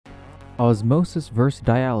Osmosis vs.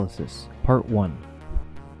 Dialysis, Part 1.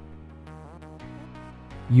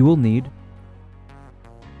 You will need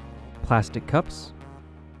plastic cups,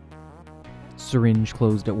 syringe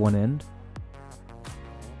closed at one end,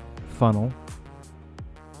 funnel,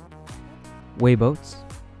 weigh boats,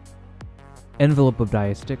 envelope of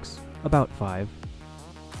diastics, about 5,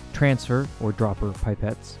 transfer or dropper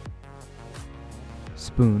pipettes,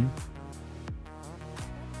 spoon,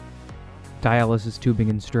 dialysis tubing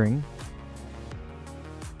and string,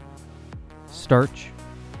 starch,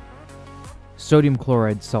 sodium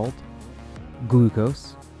chloride salt,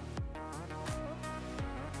 glucose,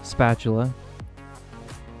 spatula,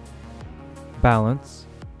 balance,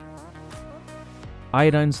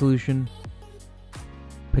 iodine solution,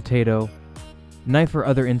 potato, knife or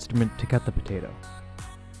other instrument to cut the potato.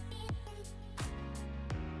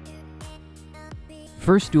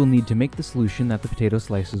 First, you will need to make the solution that the potato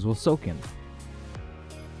slices will soak in.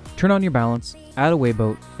 Turn on your balance, add a weigh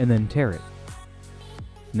boat, and then tare it.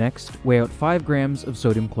 Next, weigh out 5 grams of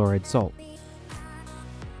sodium chloride salt.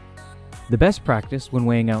 The best practice when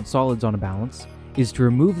weighing out solids on a balance is to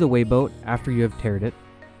remove the weigh boat after you have tared it,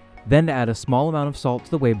 then to add a small amount of salt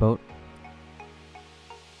to the weigh boat,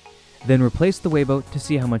 then replace the weigh boat to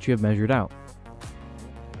see how much you have measured out.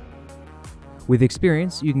 With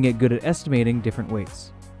experience, you can get good at estimating different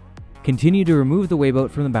weights. Continue to remove the weigh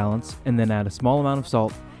boat from the balance and then add a small amount of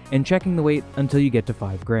salt and checking the weight until you get to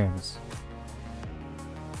 5 grams.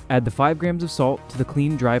 Add the 5 grams of salt to the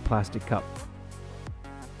clean, dry plastic cup.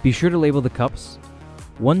 Be sure to label the cups.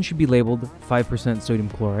 One should be labeled 5% sodium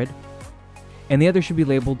chloride, and the other should be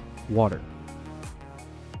labeled water.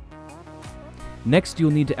 Next,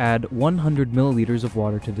 you'll need to add 100 milliliters of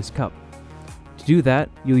water to this cup. To do that,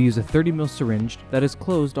 you'll use a 30 ml syringe that is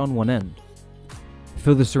closed on one end.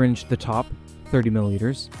 Fill the syringe to the top, 30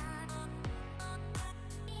 milliliters,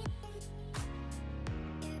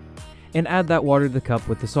 and add that water to the cup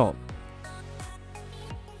with the salt.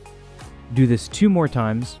 Do this 2 more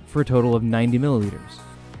times for a total of 90 milliliters.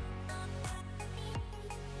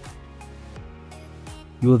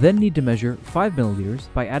 You will then need to measure 5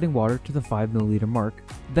 milliliters by adding water to the 5 milliliter mark,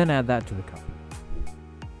 then add that to the cup.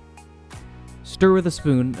 Stir with a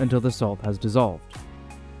spoon until the salt has dissolved.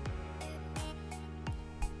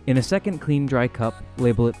 In a second clean dry cup,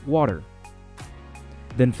 label it water.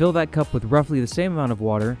 Then fill that cup with roughly the same amount of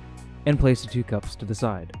water and place the 2 cups to the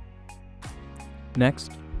side.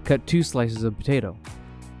 Next, cut 2 slices of potato.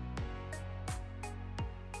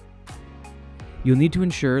 You'll need to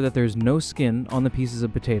ensure that there's no skin on the pieces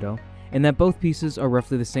of potato and that both pieces are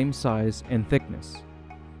roughly the same size and thickness.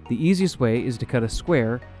 The easiest way is to cut a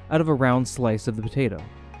square out of a round slice of the potato.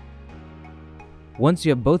 Once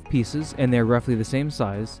you have both pieces and they're roughly the same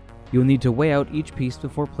size, you'll need to weigh out each piece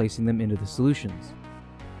before placing them into the solutions.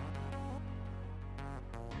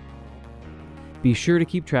 Be sure to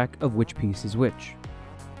keep track of which piece is which.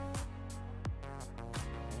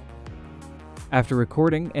 After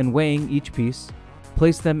recording and weighing each piece,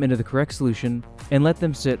 place them into the correct solution and let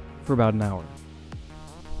them sit for about an hour.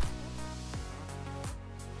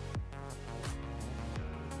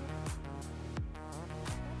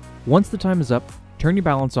 Once the time is up, turn your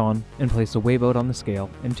balance on and place a weigh boat on the scale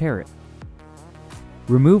and tare it.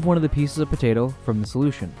 Remove one of the pieces of potato from the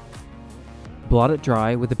solution. Blot it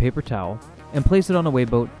dry with a paper towel and place it on a weigh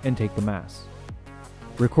boat and take the mass.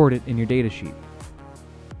 Record it in your data sheet.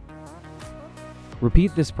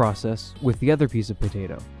 Repeat this process with the other piece of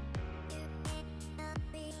potato.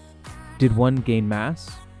 Did one gain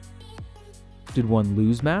mass? Did one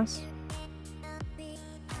lose mass?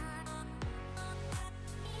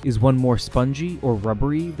 Is one more spongy or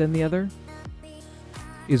rubbery than the other?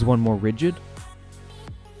 Is one more rigid?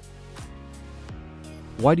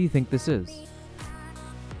 Why do you think this is?